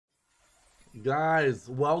Guys,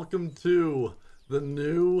 welcome to the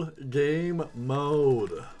new game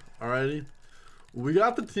mode. Alrighty, we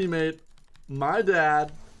got the teammate, my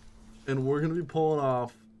dad, and we're gonna be pulling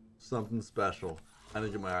off something special. I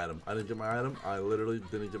didn't get my item. I literally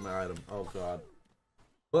didn't get my item. Oh god.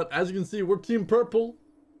 But as you can see, we're team purple.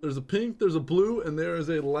 There's a pink, there's a blue, and there is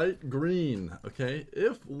a light green. Okay,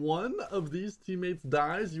 if one of these teammates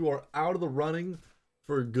dies, you are out of the running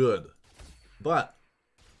for good. But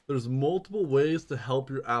there's multiple ways to help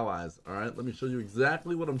your allies. All right, let me show you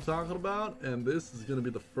exactly what I'm talking about, and this is going to be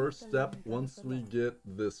the first step once we get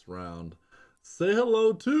this round. Say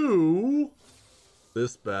hello to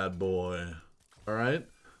this bad boy. All right,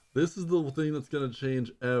 this is the thing that's going to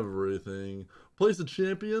change everything. Place a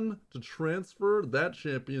champion to transfer that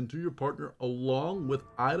champion to your partner along with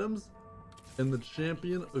items and the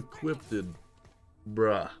champion equipped.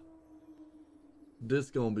 Bruh, this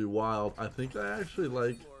gonna be wild. I think I actually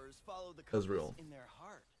like Ezreal.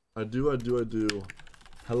 I do.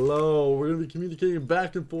 Hello, we're gonna be communicating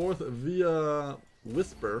back and forth via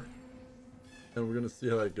whisper, and we're gonna see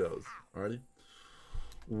how that goes. Alrighty.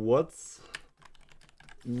 What's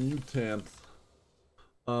mutant?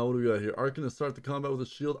 What do we got here? Arcan to start the combat with a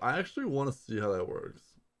shield. I actually want to see how that works.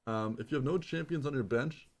 If you have no champions on your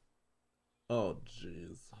bench. Oh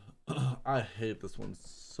jeez. I hate this one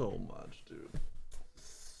so much, dude.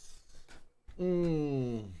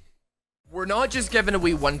 We're not just giving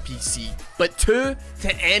away one PC, but two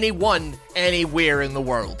to anyone, anywhere in the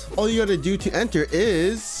world. All you gotta do to enter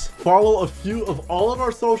is follow a few of all of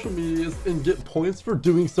our social medias and get points for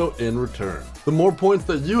doing so in return. The more points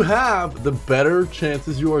that you have, the better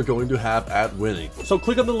chances you are going to have at winning. So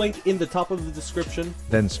click on the link in the top of the description.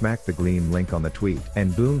 Then smack the green link on the tweet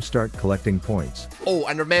and boom, start collecting points. Oh,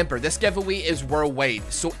 and remember, this giveaway is worldwide,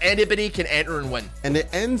 so anybody can enter and win. And it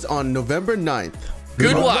ends on November 9th.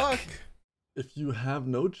 Good luck! If you have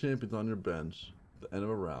no champions on your bench at the end of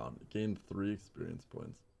a round, gain 3 experience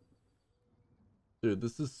points. Dude,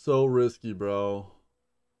 this is so risky, bro.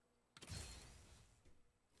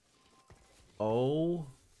 Oh.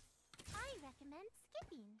 I recommend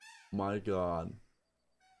skipping. My god.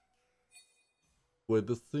 Wait,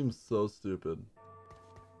 this seems so stupid.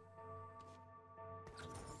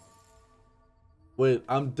 Wait,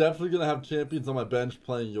 I'm definitely gonna have champions on my bench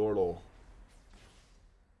playing Yordle.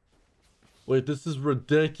 Wait, this is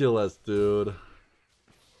ridiculous, dude.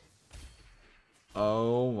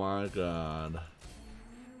 Oh my god.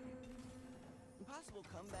 Impossible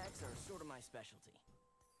comebacks are sort of my specialty.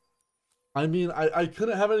 I mean, I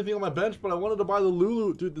couldn't have anything on my bench, but I wanted to buy the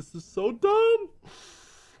Lulu. Dude, this is so dumb.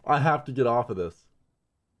 I have to get off of this.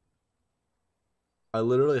 I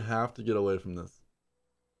literally have to get away from this.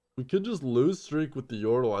 We could just lose streak with the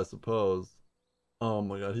Yordle, I suppose. Oh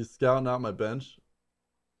my god, he's scouting out my bench.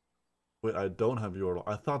 Wait, I don't have Yordle.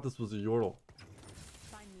 I thought this was a Yordle.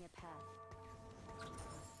 Find me a path.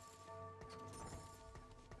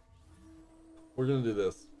 We're gonna do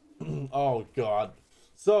this. Oh god.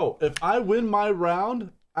 So, if I win my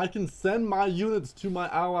round, I can send my units to my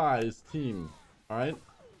allies team. Alright?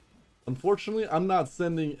 Unfortunately, I'm not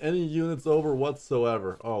sending any units over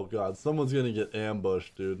whatsoever. Oh god, someone's gonna get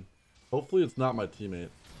ambushed, dude. Hopefully it's not my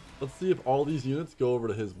teammate. Let's see if all these units go over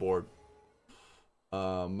to his board.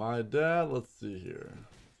 My dad, let's see here.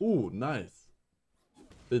 Ooh, nice.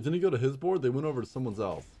 They didn't go to his board, they went over to someone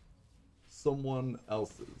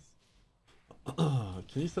else's.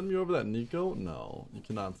 Can you send me over that Nico? No, you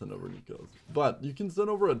cannot send over Nico's. But you can send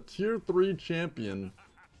over a tier 3 champion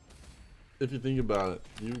if you think about it.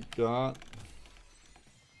 You got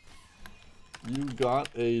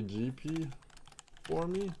a GP for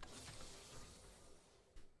me?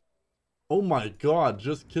 Oh my god,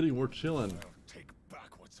 just kidding, we're chilling.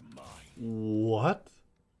 What?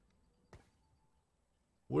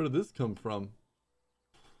 Where did this come from?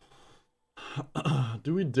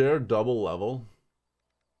 Do we dare double level?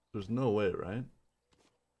 There's no way, right?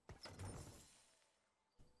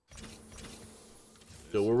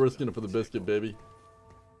 Yo, we're risking it for the biscuit, baby.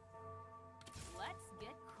 Let's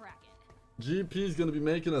get cracking. GP's gonna be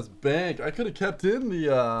making us bank. I could have kept in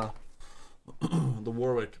the the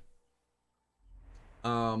Warwick.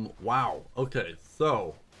 Wow. Okay,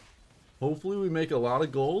 so hopefully we make a lot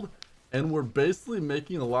of gold, and we're basically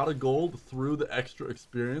making a lot of gold through the extra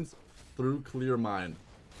experience through Clear Mind.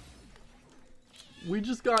 We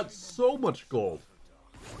just got so much gold.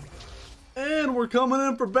 And we're coming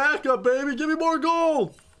in for backup, baby. Give me more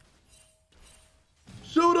gold.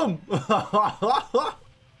 Shoot him.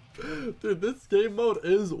 Dude, this game mode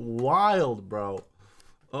is wild, bro.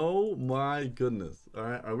 Oh my goodness. All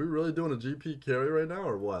right, are we really doing a GP carry right now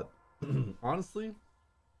or what? Honestly,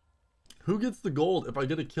 Who gets the gold if I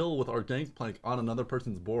get a kill with our gangplank on another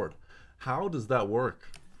person's board? How does that work?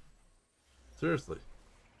 Seriously.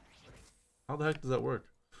 How the heck does that work?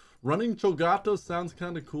 Running Cho'Gato sounds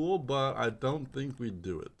kind of cool, but I don't think we'd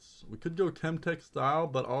do it. We could go Chemtech style,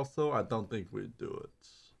 but also I don't think we'd do it.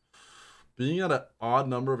 Being at an odd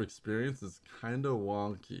number of experience is kind of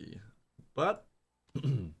wonky, but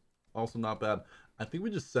also not bad. I think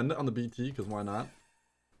we just send it on the BT, because why not?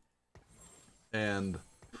 And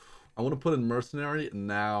I want to put in Mercenary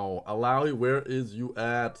now. Alawi, where is you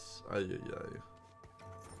at? Ay, ay, ay.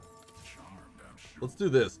 Let's do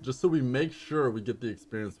this, just so we make sure we get the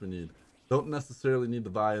experience we need. Don't necessarily need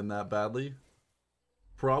the Vi in that badly.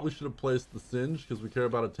 Probably should have placed the Singe, because we care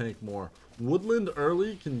about a tank more. Woodland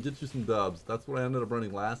early can get you some dubs. That's what I ended up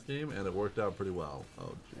running last game, and it worked out pretty well.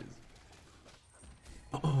 Oh, jeez.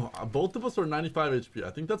 Oh, both of us are 95 HP.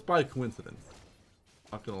 I think that's by coincidence.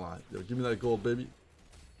 Not gonna lie. Yo, give me that gold, baby.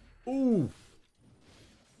 Ooh.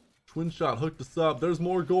 Twin shot hooked us up. There's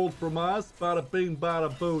more gold from us. Bada bing,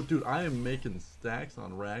 bada boo. Dude, I am making stacks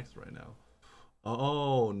on racks right now.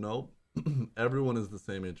 Oh, nope. Everyone is the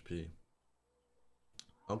same HP.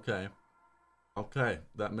 Okay. Okay,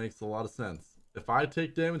 that makes a lot of sense. If I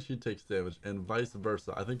take damage, he takes damage, and vice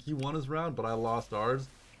versa. I think he won his round, but I lost ours.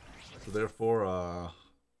 So therefore,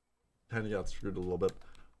 kind of got screwed a little bit.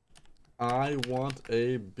 I want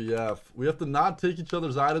a BF. We have to not take each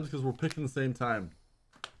other's items because we're picking the same time.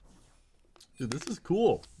 Dude, this is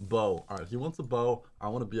cool. Bow. Alright, he wants a bow. I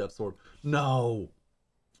want a BF sword. No!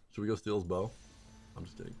 Should we go steal his bow? I'm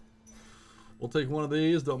just kidding. We'll take one of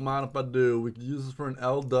these. Don't mind if I do. We could use this for an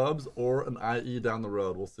L dubs or an IE down the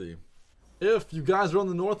road. We'll see. If you guys are on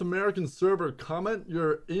the North American server, comment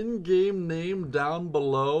your in-game name down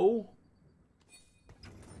below.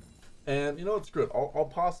 And you know what's good?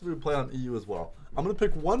 I'll possibly play on EU as well. I'm going to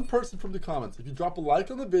pick one person from the comments. If you drop a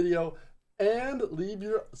like on the video and leave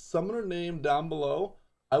your summoner name down below,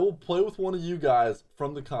 I will play with one of you guys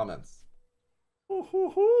from the comments.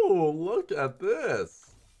 Ooh, look at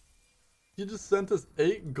this. You just sent us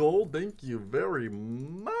 8 gold. Thank you very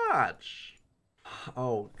much.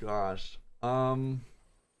 Oh gosh. Have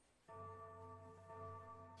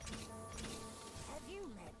you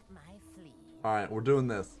met my flea? Alright, we're doing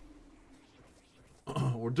this.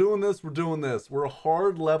 We're doing this. We're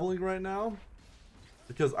hard leveling right now.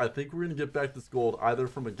 Because I think we're gonna get back this gold either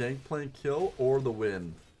from a gangplank kill or the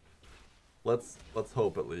win. Let's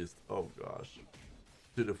hope at least. Oh gosh.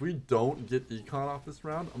 Dude, if we don't get econ off this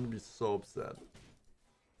round, I'm gonna be so upset.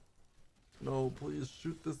 No, please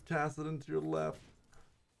shoot this Cassidon to your left.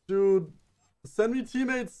 Dude, send me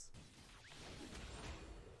teammates.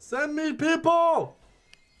 Send me people.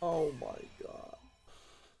 Oh my god.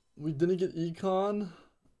 We didn't get econ.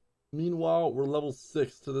 Meanwhile, we're level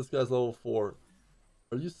 6 to this guy's level 4.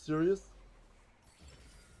 Are you serious?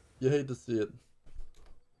 You hate to see it.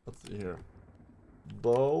 Let's see here.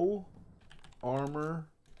 Bow, armor,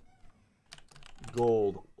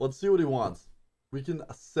 gold. Let's see what he wants. We can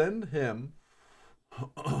send him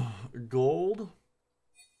gold,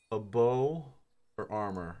 a bow, or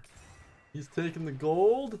armor. He's taking the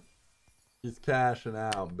gold. He's cashing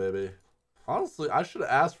out, baby. Honestly, I should have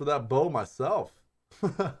asked for that bow myself.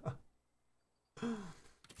 That's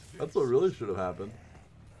what really should have happened.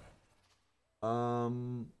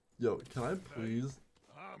 Yo, can I please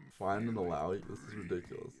find an Alawi? This is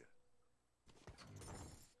ridiculous.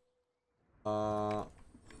 Oh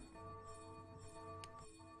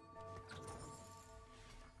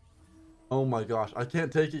my gosh, I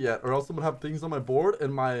can't take it yet, or else I'm gonna have things on my board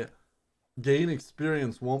and my gain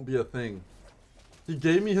experience won't be a thing. He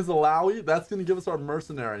gave me his Alawi. That's gonna give us our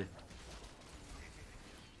mercenary.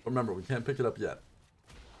 Remember, we can't pick it up yet.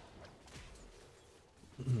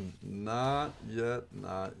 Not yet,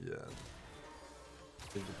 not yet.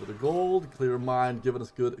 Thank you for the gold. Clear mind, giving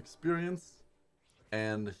us good experience.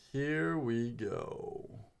 And here we go.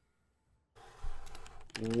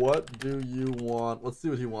 What do you want? Let's see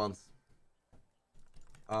what he wants.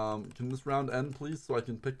 Can this round end, please, so I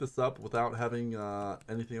can pick this up without having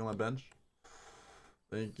anything on my bench?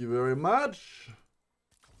 Thank you very much.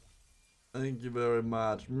 Thank you very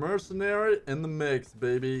much. Mercenary in the mix,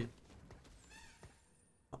 baby.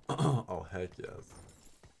 Oh, heck yes.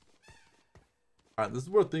 Alright, this is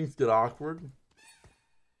where things get awkward.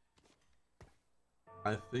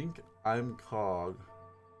 I think I'm Cog.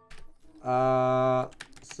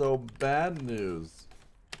 So bad news.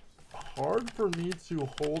 Hard for me to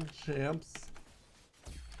hold champs.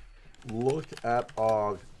 Look at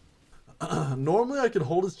Og. Normally I can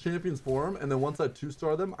hold his champions for him, and then once I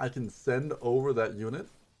 2-star them, I can send over that unit.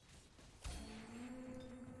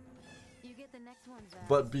 You get the next ones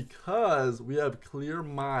But because we have clear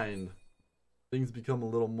mind, things become a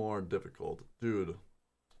little more difficult. Dude,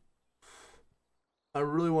 I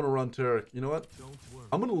really want to run Tarek. You know what?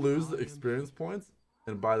 I'm going to lose the experience points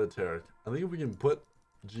and buy the Tarek. I think if we can put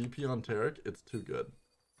GP on Tarek, it's too good.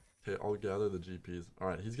 Okay, I'll gather the GPs.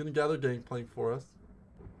 Alright, he's going to gather Gangplank for us.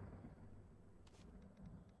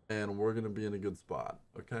 And we're going to be in a good spot,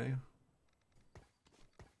 okay?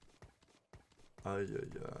 Ay,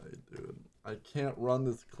 dude. I can't run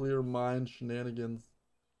this clear mind shenanigans.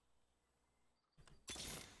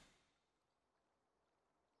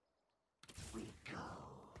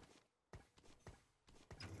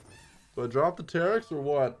 Do I drop the Terex or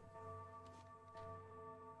what?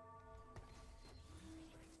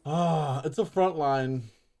 Ah, it's a frontline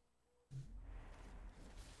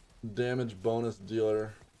damage bonus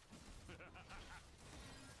dealer.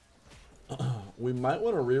 We might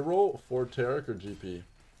want to reroll for Tarek or GP.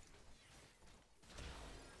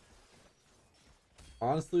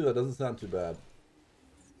 Honestly, that doesn't sound too bad.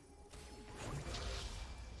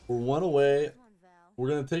 We're one away. We're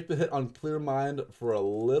going to take the hit on Clear Mind for a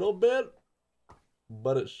little bit,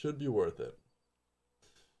 but it should be worth it.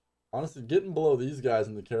 Honestly, getting below these guys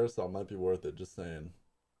in the carousel might be worth it, just saying.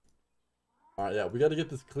 Alright, yeah, we got to get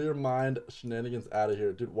this Clear Mind shenanigans out of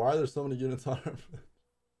here. Dude, why are there so many units on our...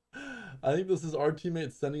 I think this is our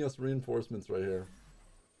teammates sending us reinforcements right here.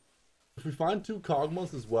 If we find 2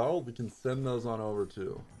 Cogmos as well, we can send those on over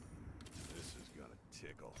too. This is gonna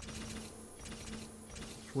tickle.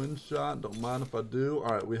 Twin shot, don't mind if I do.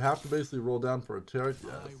 Alright, we have to basically roll down for a Tarek,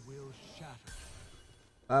 yes. I will shatter.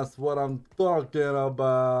 That's what I'm talking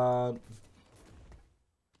about.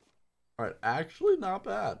 Alright, actually not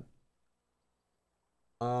bad.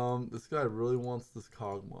 This guy really wants this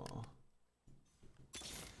Cogma.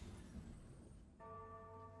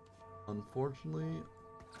 Unfortunately,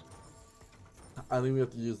 I think we have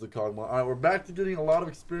to use the Cogma. Alright, we're back to getting a lot of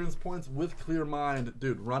experience points with Clear Mind.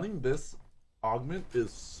 Dude, running this augment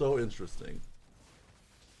is so interesting.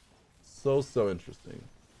 So interesting.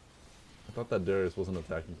 I thought that Darius wasn't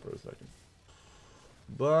attacking for a second.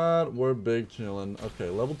 But we're big chilling. Okay,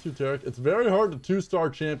 level 2 Tarek. It's very hard to 2-star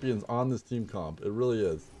champions on this team comp. It really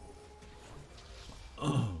is.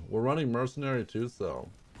 We're running Mercenary too, so...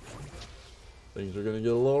 things are going to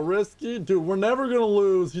get a little risky. Dude, we're never going to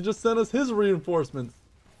lose. He just sent us his reinforcements.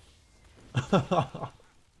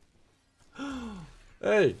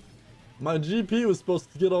 Hey, my GP was supposed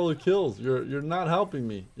to get all the kills. You're not helping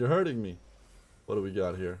me. You're hurting me. What do we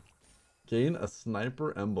got here? Gain a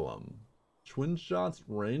sniper emblem. Twin shots,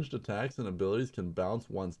 ranged attacks, and abilities can bounce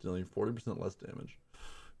once, dealing 40% less damage.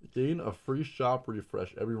 Gain a free shop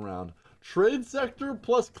refresh every round. Trade sector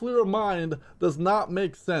plus clear mind does not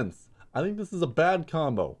make sense. I think this is a bad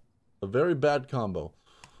combo. A very bad combo.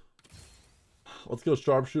 Let's go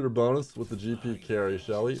sharpshooter bonus with the GP carry,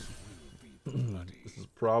 shall we? This is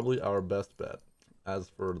probably our best bet. As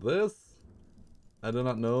for this, I do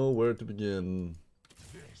not know where to begin.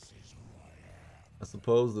 I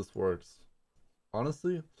suppose this works.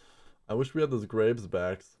 Honestly, I wish we had those Graves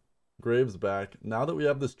back. Now that we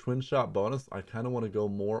have this twin shot bonus, I kind of want to go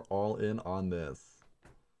more all in on this.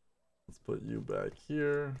 Let's put you back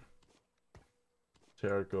here.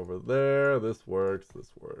 Tarek over there. This works.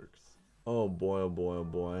 This works. Oh boy, oh boy, oh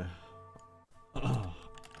boy.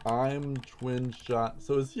 I'm twin shot.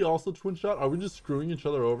 So is he also twin shot? Are we just screwing each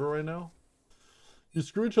other over right now? You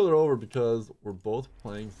screw each other over because we're both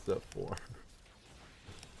playing set 4. What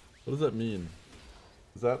does that mean?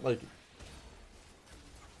 Is that like...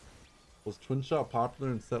 was twin shot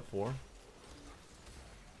popular in set 4?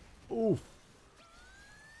 Oof.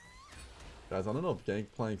 Guys, I don't know if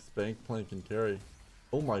Gangplank, Spankplank can carry.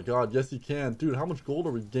 Oh my god, yes he can. Dude, how much gold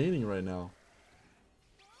are we gaining right now?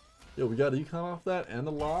 Yo, we got econ off that and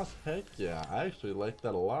the loss? Heck yeah, I actually like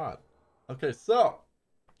that a lot. Okay, so.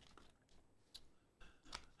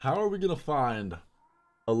 How are we going to find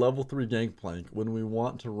a level 3 Gangplank when we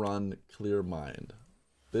want to run Clear Mind?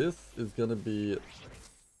 This is going to be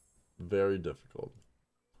very difficult.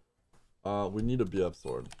 We need a BF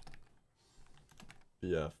sword.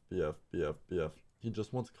 BF. He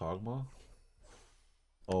just wants Kog'Maw?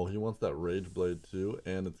 Oh, he wants that Rage Blade too,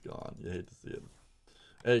 and it's gone. You hate to see it.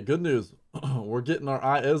 Hey, good news. We're getting our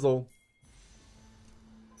Izzle.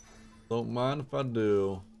 Don't mind if I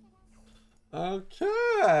do.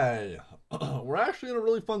 Okay. We're actually in a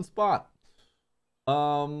really fun spot.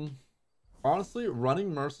 Honestly,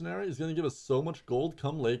 running Mercenary is going to give us so much gold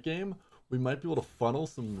come late game. We might be able to funnel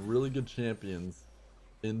some really good champions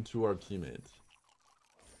into our teammates.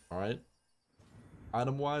 Alright.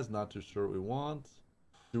 Item-wise, not too sure what we want.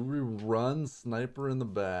 Do we run sniper in the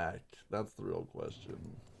back? That's the real question.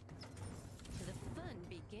 The fun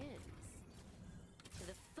begins.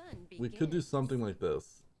 The fun begins. We could do something like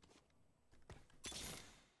this.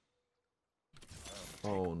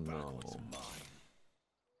 Oh no.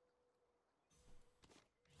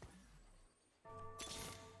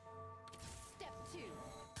 Step 2.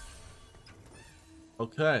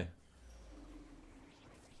 Okay.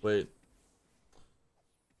 Wait.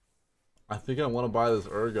 I think I want to buy this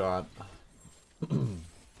ergot.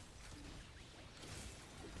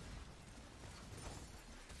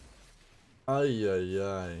 Ay ay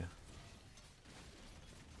ay.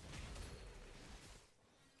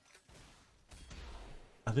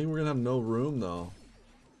 I think we're gonna have no room though.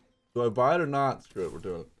 Do I buy it or not? Screw it, we're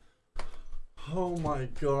doing it. Oh my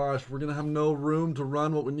gosh, we're gonna have no room to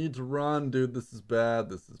run what we need to run, dude. This is bad.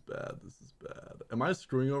 This is bad. This is bad. Am I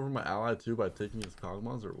screwing over my ally too by taking his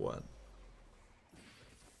Kog'Maws or what?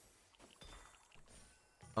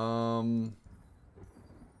 Can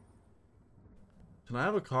I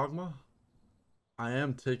have a Kog'Maw? I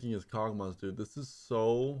am taking his Kog'Maws, dude. This is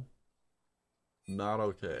so not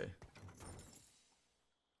okay.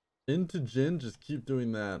 Into Jin, just keep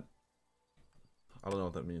doing that. I don't know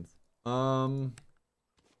what that means. Can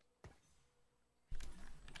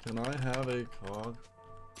I have a Cog?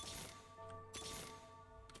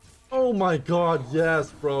 Oh my god, yes,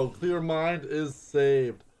 bro. Clear mind is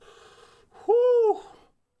saved. Whew.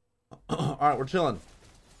 Alright, we're chilling.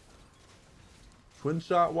 Twin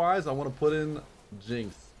shot wise, I want to put in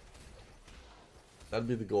Jinx. That'd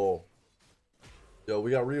be the goal. Yo,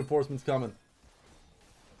 we got reinforcements coming.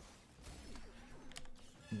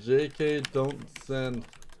 JK, don't send.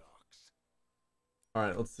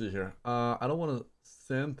 Alright, let's see here. I don't want to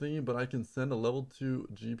send thingy, but I can send a level 2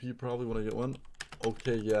 GP probably when I get one.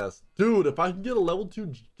 Okay, yes. Dude, if I can get a level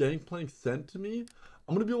 2 Gangplank sent to me,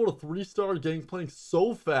 I'm going to be able to 3-star Gangplank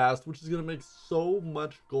so fast, which is going to make so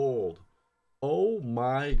much gold. Oh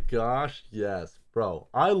my gosh, yes. Bro,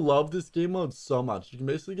 I love this game mode so much. You can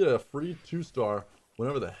basically get a free 2-star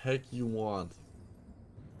whenever the heck you want.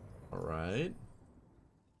 Alright.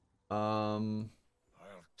 I'll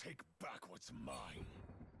take back what's mine.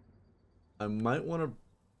 I might want to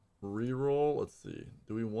reroll. Let's see.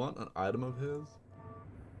 Do we want an item of his?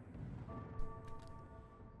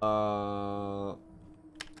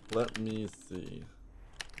 Let me see.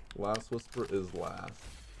 Last Whisper is last.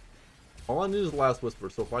 All I need is Last Whisper.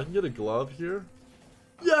 So if I can get a glove here.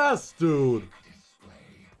 Yes, dude.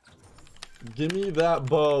 Give me that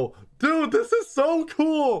bow. Dude, this is so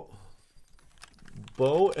cool.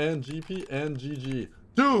 Bow and GP and GG.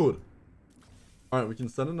 Dude. Alright, we can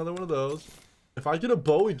send another one of those. If I get a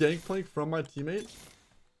bow and Gangplank from my teammate,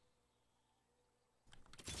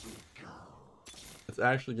 it's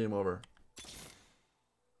actually game over.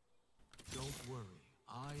 Don't worry,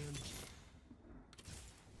 I am.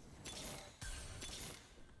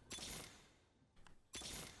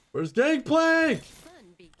 Where's Gangplank?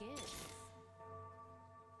 Fun begins.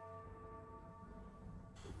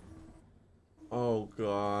 Oh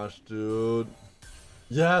gosh, dude.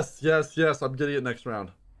 Yes, yes, yes. I'm getting it next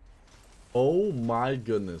round. Oh my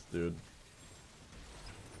goodness, dude.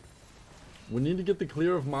 We need to get the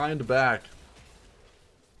clear of mind back.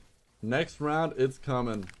 Next round, it's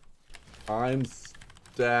coming. I'm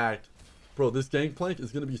stacked. Bro, this Gangplank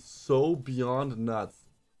is going to be so beyond nuts.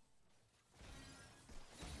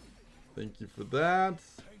 Thank you for that.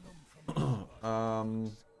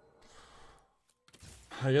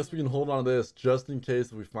 I guess we can hold on to this just in case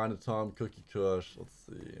if we find a Tom Cookie Kush. Let's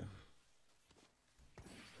see.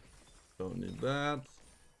 Don't need that.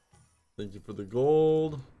 Thank you for the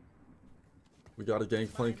gold. We got a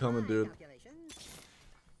Gangplank coming, dude.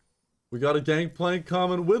 We got a Gangplank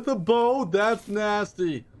coming with a bow. That's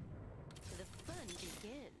nasty. The fun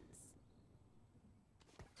begins.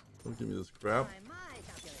 Don't give me this crap. By my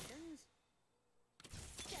calculations.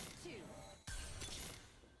 Step 2.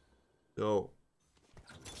 Yo.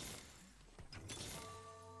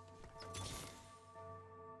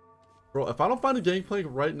 Bro, if I don't find a Gangplank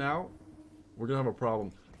right now, we're gonna have a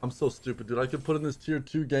problem. I'm so stupid, dude. I could put in this tier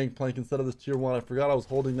 2 Gangplank instead of this tier 1. I forgot I was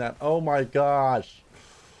holding that. Oh my gosh.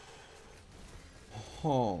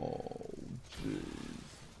 Oh, jeez.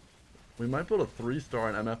 We might put a 3-star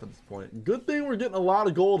in MF at this point. Good thing we're getting a lot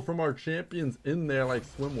of gold from our champions in there, like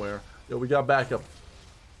swimwear. Yo, we got backup.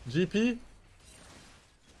 GP?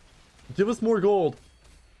 Give us more gold.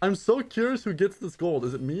 I'm so curious who gets this gold.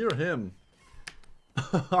 Is it me or him?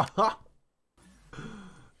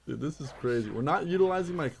 Dude, this is crazy. We're not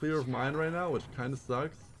utilizing my clear of mind right now, which kind of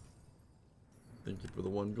sucks. Thank you for the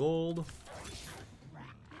 1 gold.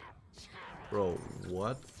 Bro,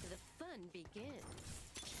 what? The fun begins.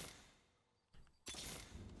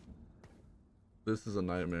 This is a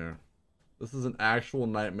nightmare. This is an actual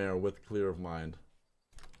nightmare with clear of mind.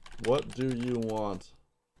 What do you want?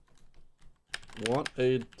 Want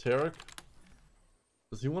a Tarek?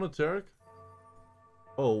 Does he want a Tarek?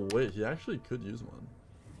 Oh wait, he actually could use one.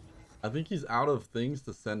 I think he's out of things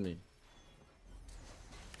to send me.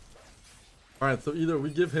 Alright, so either we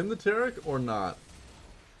give him the Tarek or not.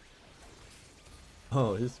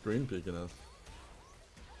 Oh, he's screen peeking us.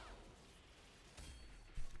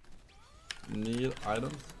 Need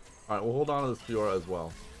items? Alright, we'll hold on to this Fiora as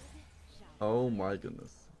well. Oh my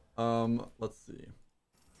goodness. Let's see.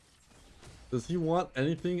 Does he want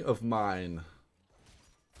anything of mine?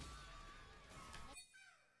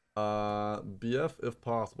 BF if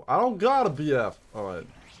possible. I don't got a BF. Alright.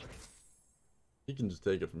 He can just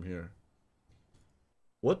take it from here.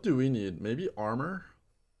 What do we need? Maybe armor?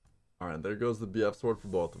 Alright, there goes the BF sword for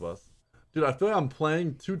both of us. Dude, I feel like I'm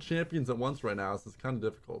playing two champions at once right now. This is kind of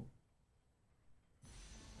difficult.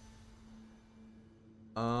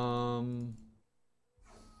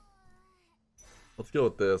 Let's go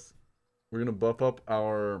with this. We're gonna buff up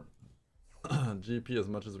our GP as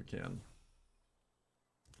much as we can.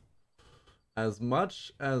 As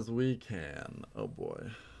much as we can. Oh boy.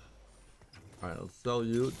 Alright, let's sell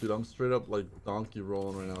you. Dude, I'm straight up like donkey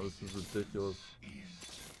rolling right now. This is ridiculous.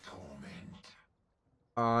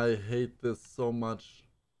 I hate this so much.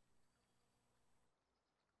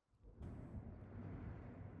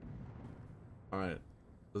 Alright.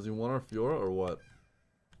 Does he want our Fiora or what?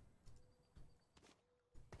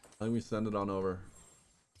 I think we send it on over.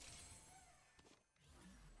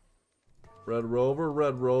 Red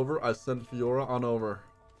Rover. I sent Fiora on over.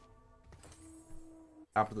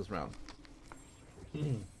 After this round.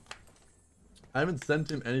 I haven't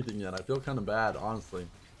sent him anything yet. I feel kind of bad, honestly.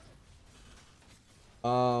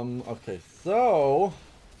 Okay, so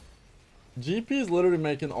GP is literally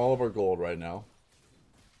making all of our gold right now.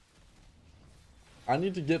 I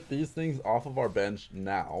need to get these things off of our bench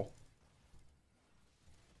now.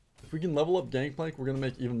 If we can level up Gangplank, we're gonna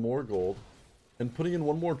make even more gold. And putting in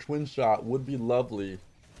one more twin shot would be lovely.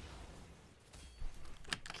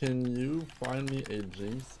 Can you find me a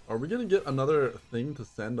Jinx? Are we gonna get another thing to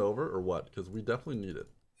send over or what? Because we definitely need it.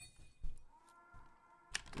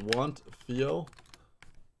 Want Fio?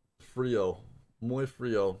 Frio. Muy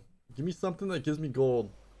Frio. Give me something that gives me gold.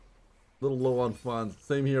 A little low on funds.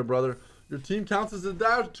 Same here, brother. Your team counts as a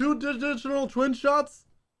dash. 2 additional twin shots.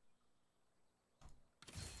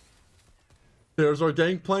 There's our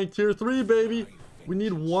Gangplank tier 3, baby. We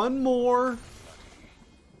need one more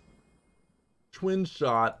twin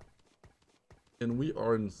shot. And we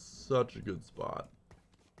are in such a good spot.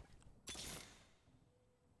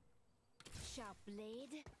 Sharp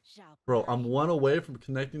blade, sharp Bro, I'm one away from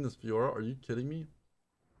connecting this Fiora. Are you kidding me?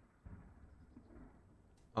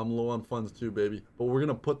 I'm low on funds too, baby. But we're going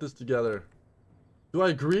to put this together. Do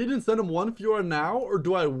I greed and send him one Fiora now? Or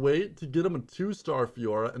do I wait to get him a 2-star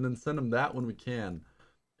Fiora and then send him that when we can?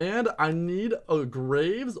 And I need a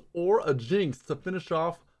Graves or a Jinx to finish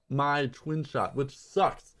off my twin shot, which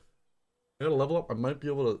sucks. I gotta level up. I might be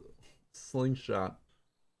able to slingshot.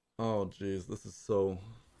 Oh, jeez. This is so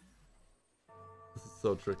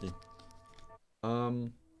tricky.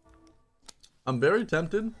 I'm very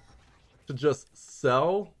tempted to just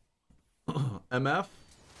sell MF,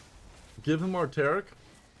 give him our Tarek,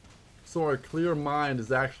 so our clear mind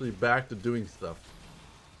is actually back to doing stuff.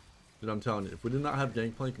 Dude, I'm telling you, if we did not have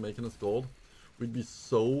Gangplank making us gold, we'd be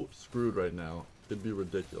so screwed right now. It'd be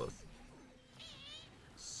ridiculous.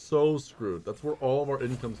 So screwed. That's where all of our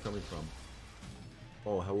income's coming from.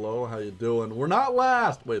 Oh, hello, how you doing? We're not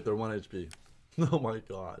last! Wait, they're 1 HP. Oh my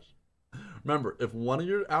gosh. Remember, if one of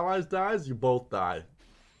your allies dies, you both die.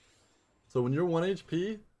 So when you're 1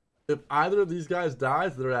 HP, if either of these guys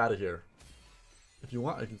dies, they're out of here. If you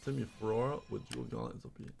want, I can send you Ferrora with Jewel Gauntlet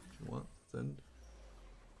SOP. If you want, send.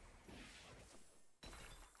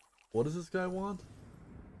 What does this guy want?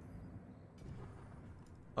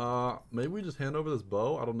 Maybe we just hand over this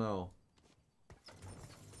bow? I don't know.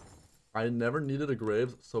 I never needed a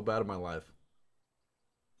Graves so bad in my life.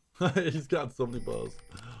 He's got so many bows.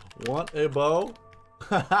 Want a bow?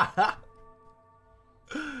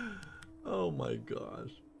 Oh my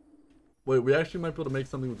gosh. Wait, we actually might be able to make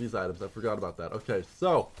something with these items. I forgot about that. Okay,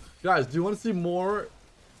 so, guys, do you want to see more?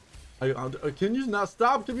 Can you not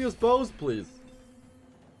stop giving us bows, please?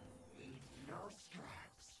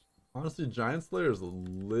 Honestly, Giant Slayer is a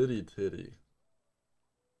litty titty.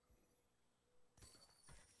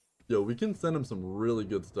 Yo, we can send him some really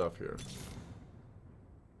good stuff here.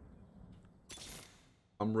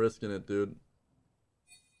 I'm risking it, dude.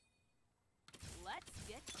 Let's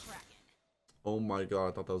get cracking. Oh my god,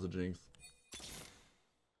 I thought that was a jinx.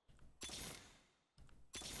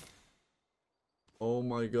 Oh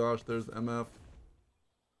my gosh, there's MF.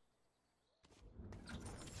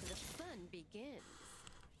 The fun begins.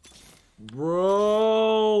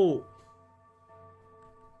 Bro!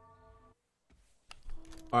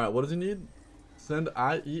 Alright, what does he need? Send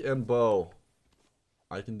IE and bow.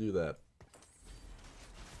 I can do that.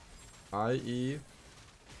 IE.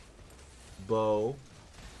 Bow.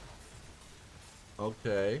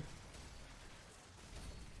 Okay.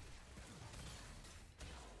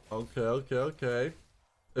 Okay.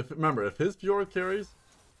 Remember, if his Fiora carries,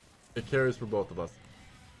 it carries for both of us.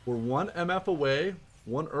 We're one MF away,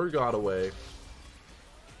 one Urgot away,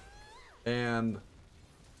 and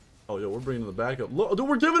oh yeah, we're bringing the backup. Look, dude,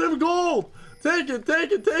 we're giving him gold. Take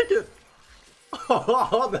it.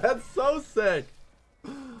 Oh, that's so sick.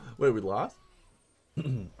 Wait, we lost?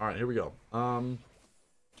 All right, here we go.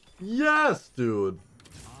 Yes, dude.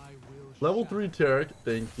 Level 3 Tarek,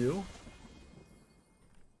 thank you.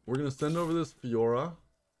 We're gonna send over this Fiora.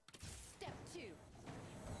 Step 2.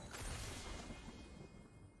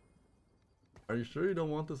 Are you sure you don't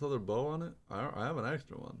want this other bow on it? I have an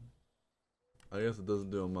extra one. I guess it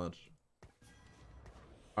doesn't do him much.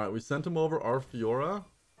 Alright, we sent him over our Fiora.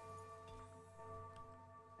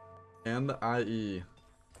 And the IE.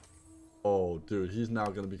 Oh, dude, he's now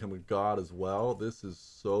gonna become a god as well. This is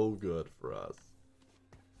so good for us.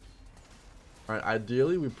 Alright,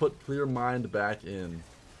 ideally we put Clear Mind back in.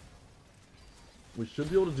 We should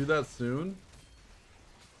be able to do that soon.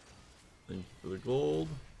 Thank you for the gold.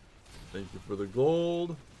 Thank you for the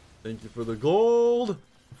gold. Thank you for the gold.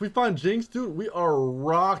 If we find Jinx, dude, we are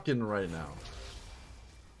rocking right now.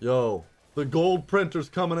 Yo, the gold printer's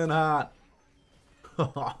coming in hot.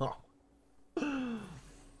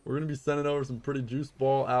 We're going to be sending over some pretty juice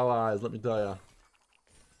ball allies, let me tell ya.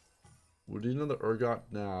 We need another Urgot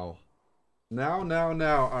now. Now.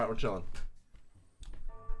 Alright, we're chilling.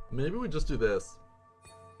 Maybe we just do this.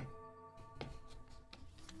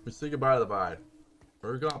 We say goodbye to the bye.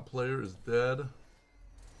 Urgot player is dead.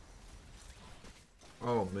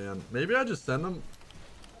 Oh man. Maybe I just send him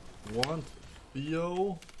one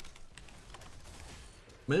Theo.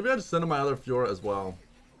 Maybe I just send him my other Fiora as well.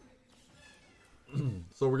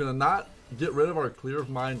 So we're gonna not get rid of our Clear of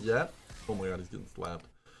Mind yet. Oh my god, he's getting slapped.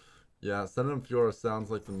 Yeah, sending him Fiora sounds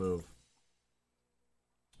like the move.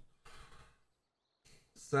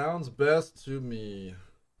 Sounds best to me.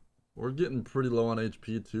 We're getting pretty low on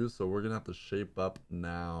HP too, so we're gonna have to shape up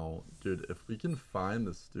now. Dude, if we can find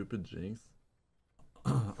the stupid Jinx.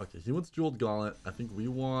 Okay, he wants Jeweled Gauntlet. I think we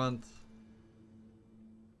want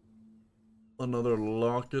another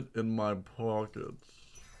locket in my pocket.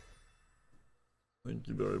 Thank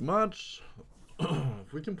you very much.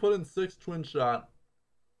 If we can put in 6 Twin Shot,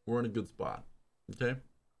 we're in a good spot. Okay?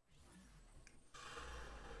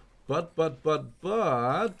 But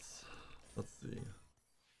let's see.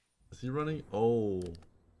 Is he running? Oh.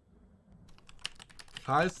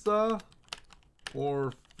 Kaisa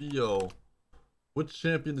or Theo? Which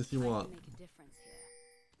champion does he want?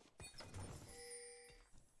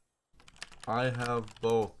 I have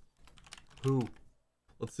both. Who?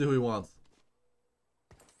 Let's see who he wants.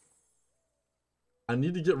 I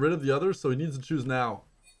need to get rid of the others, so he needs to choose now.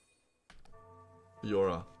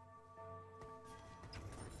 Fiora.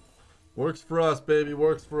 Works for us, baby.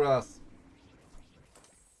 Works for us.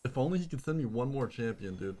 If only he could send me one more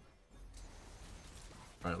champion, dude.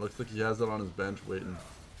 Alright, looks like he has that on his bench waiting.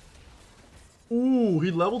 Ooh,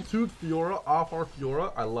 he level 2'd Fiora off our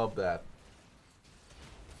Fiora. I love that.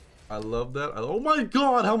 I love that. Oh my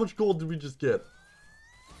god, how much gold did we just get?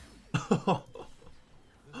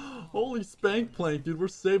 Holy spank plank, dude. We're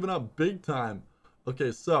saving up big time.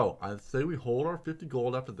 Okay, so I say we hold our 50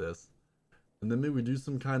 gold after this. And then maybe we do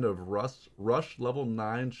some kind of rush level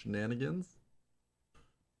 9 shenanigans.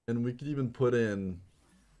 And we could even put in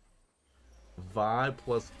Vi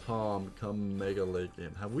plus Tom come Mega Late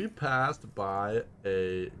Game. Have we passed by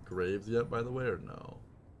a Graves yet, by the way, or no?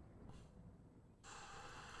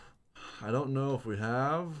 I don't know if we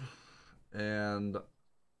have. And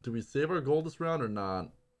do we save our gold this round or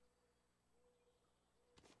not?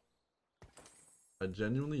 I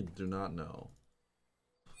genuinely do not know.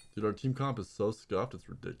 Dude, our team comp is so scuffed, it's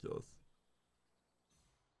ridiculous.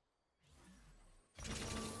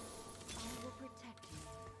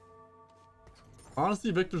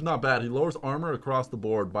 Honestly, Victor's not bad. He lowers armor across the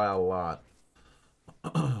board by a lot.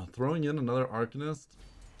 Throwing in another Arcanist.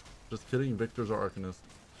 Just kidding, Victor's our Arcanist.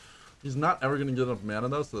 He's not ever going to get enough mana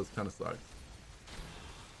though, so this kind of sucks.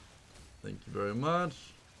 Thank you very much.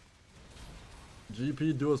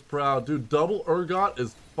 GP, do us proud. Dude, double Urgot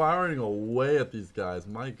is firing away at these guys.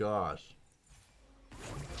 My gosh.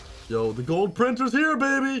 Yo, the gold printer's here,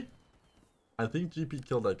 baby! I think GP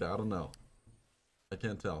killed that guy. I don't know. I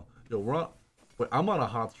can't tell. Yo, we're on... Wait, I'm on a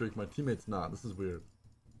hot streak. My teammate's not. This is weird.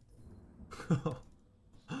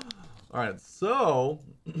 Alright, so...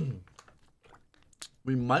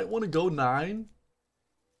 we might want to go 9.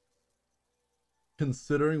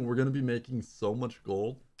 Considering we're going to be making so much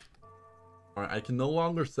gold. Alright, I can no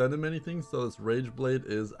longer send him anything, so this Rage Blade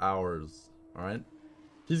is ours. Alright.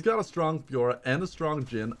 He's got a strong Fiora and a strong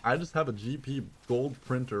Jhin. I just have a GP gold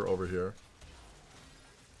printer over here.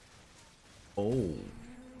 Oh.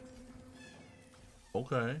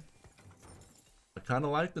 Okay. I kind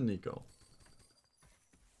of like the Nico.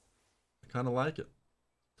 I kind of like it.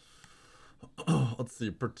 Let's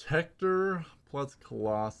see. Protector plus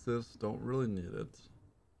Colossus. Don't really need it.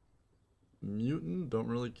 Mutant. Don't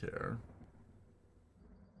really care.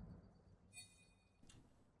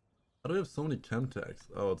 How do we have so many Chemtechs?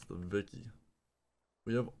 Oh, it's the Vicky.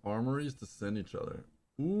 We have armories to send each other.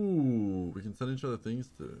 Ooh, we can send each other things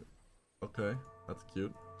to... Okay, that's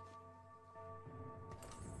cute.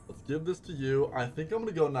 Let's give this to you. I think I'm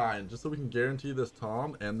going to go 9, just so we can guarantee this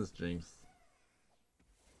Tom and this Jinx.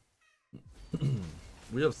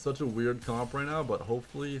 We have such a weird comp right now, but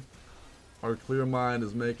hopefully our clear mind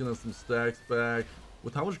is making us some stacks back.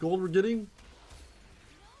 With how much gold we're getting?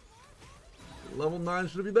 Level 9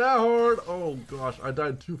 shouldn't be that hard. Oh gosh, I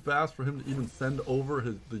died too fast for him to even send over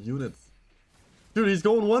the units. Dude, he's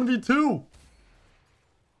going 1v2.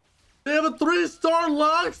 They have a 3-star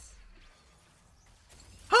Lux.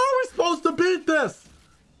 How are we supposed to beat this?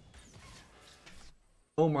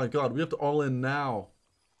 Oh my god, we have to all in now.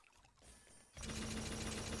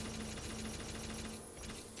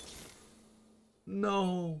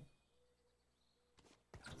 No.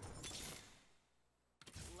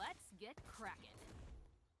 Let's get cracking.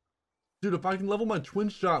 Dude, if I can level my twin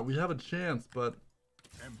shot, we have a chance, but...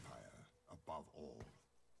 Empire above all.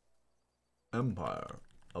 Empire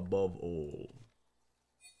above all.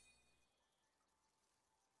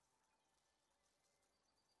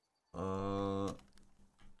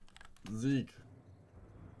 Zeke.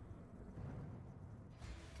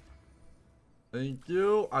 Thank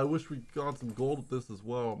you. I wish we got some gold with this as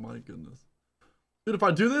well. My goodness. Dude, if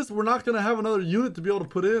I do this, we're not going to have another unit to be able to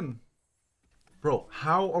put in. Bro,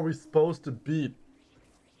 how are we supposed to beat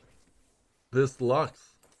this Lux?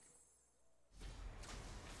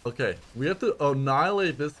 Okay, we have to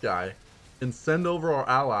annihilate this guy and send over our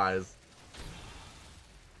allies.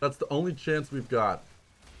 That's the only chance we've got.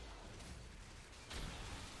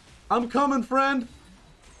 I'm coming, friend!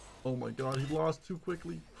 Oh my god, he lost too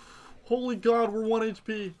quickly. Holy god, we're 1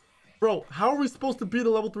 HP. Bro, how are we supposed to beat a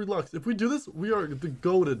level 3 Lux? If we do this, we are the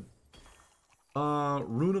goated.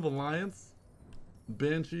 Rune of Alliance.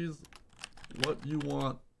 Banshees. What you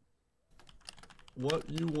want? What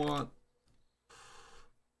you want?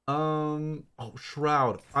 Oh,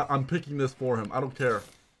 Shroud. I'm picking this for him. I don't care.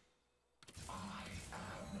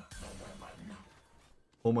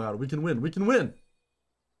 Oh my god, we can win. We can win.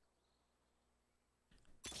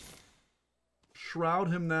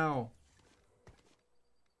 Shroud him now.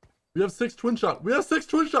 We have 6 twin shot. We have 6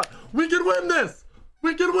 twin shot. We can win this.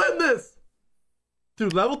 We can win this.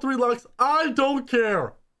 Dude, level 3 Lux. I don't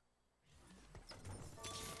care.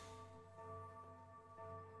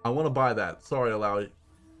 I want to buy that. Sorry, Alawi.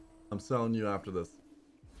 I'm selling you after this.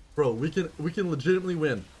 Bro, we can legitimately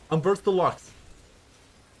win. I'm versus the Lux.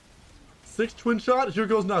 6 twin shot. Here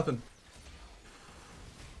goes nothing.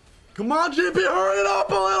 Come on, GP, hurry it up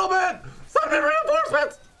a little bit. Send me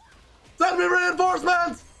reinforcements. Send me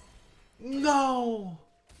reinforcements. No.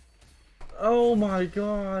 Oh my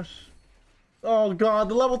gosh. Oh god,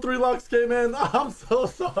 the level 3 Lux came in. I'm so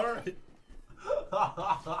sorry.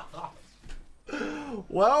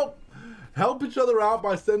 Well, help each other out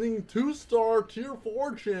by sending 2-star tier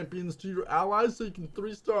 4 champions to your allies so you can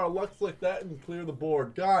 3-star Lux like that and clear the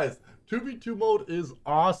board. Guys, 2v2 mode is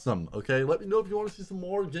awesome. Okay, let me know if you want to see some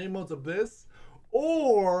more game modes of this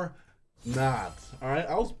or not. Alright,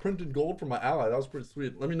 I was printed gold for my ally. That was pretty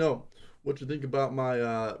sweet. Let me know what you think about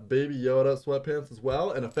my Baby Yoda sweatpants as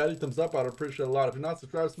well. And a fatty thumbs up, I'd appreciate it a lot. If you're not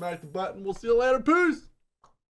subscribed, smack the button. We'll see you later. Peace!